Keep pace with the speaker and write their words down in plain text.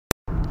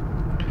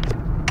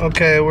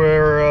Okay,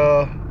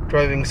 we're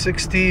driving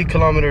 60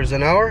 kilometers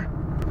an hour.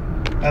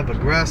 I have a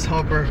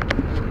grasshopper.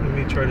 Let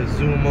me try to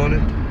zoom on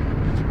it.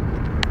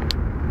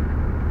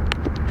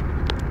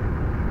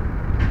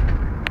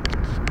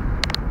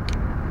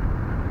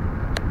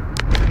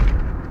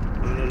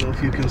 I don't know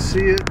if you can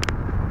see it.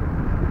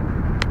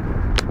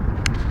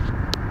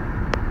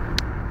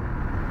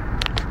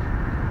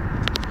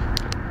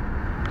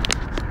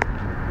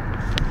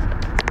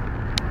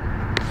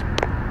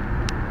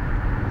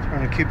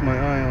 Trying to keep my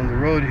eye on the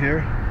road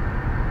here.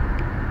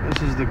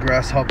 This is the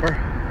grasshopper.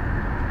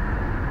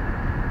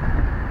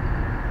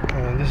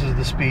 And this is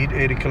the speed,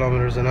 80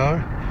 kilometers an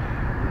hour.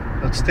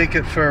 Let's take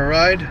it for a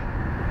ride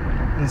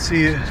and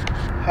see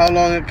how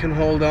long it can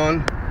hold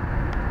on.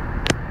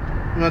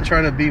 I'm not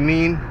trying to be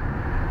mean.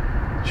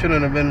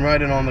 Shouldn't have been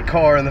riding on the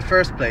car in the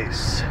first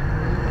place.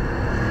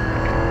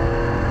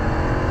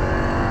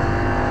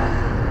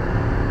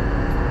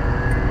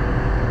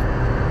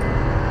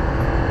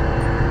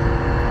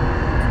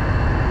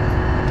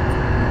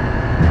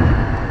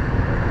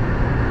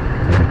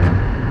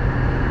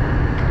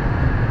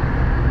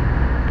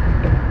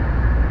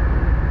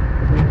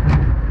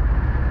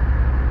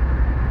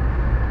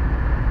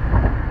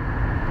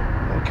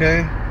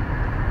 Okay,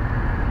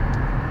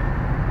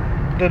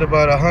 did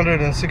about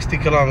 160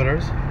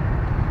 kilometers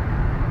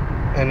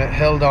and it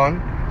held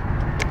on,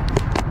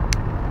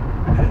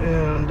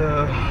 and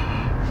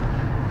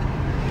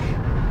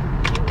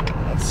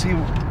let's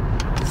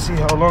see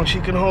how long she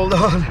can hold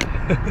on.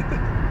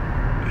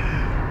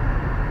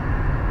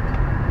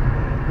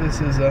 This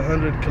is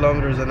 100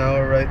 kilometers an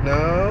hour right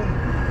now.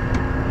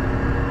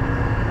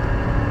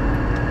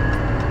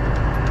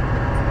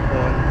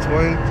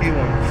 120,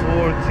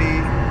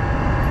 140,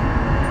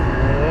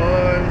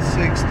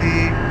 160.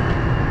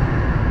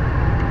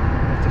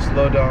 Have to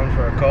slow down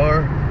for a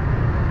car.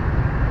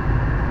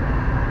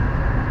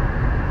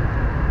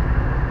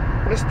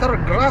 Mr.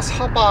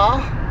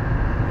 Grasshopper.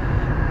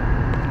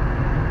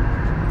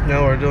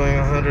 Now we're doing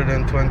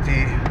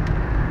 120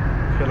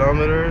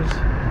 kilometers.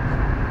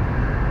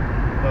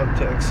 About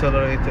to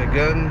accelerate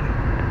again.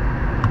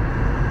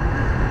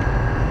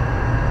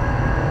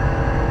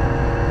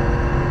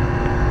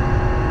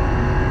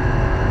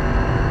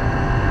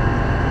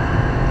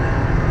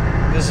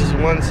 This is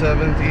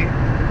 170,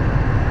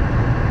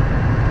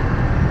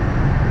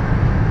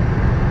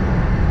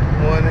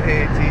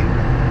 180,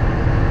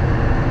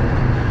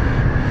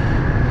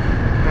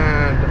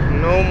 and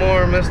no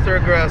more Mr.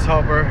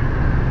 Grasshopper.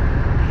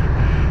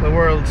 The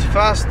world's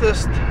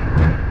fastest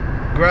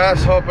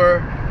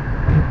grasshopper.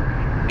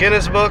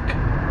 Guinness Book,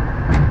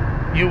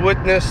 you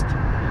witnessed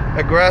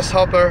a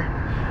grasshopper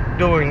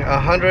doing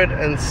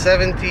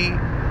 170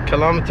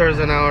 kilometers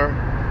an hour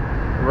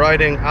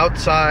riding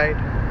outside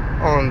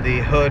on the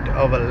hood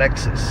of a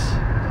Lexus.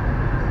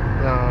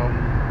 Now,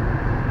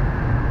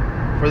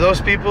 for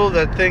those people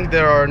that think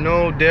there are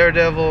no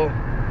daredevil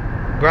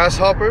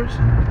grasshoppers,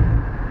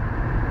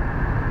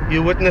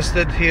 you witnessed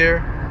it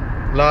here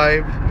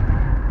live.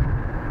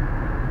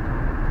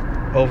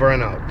 Over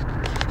and out.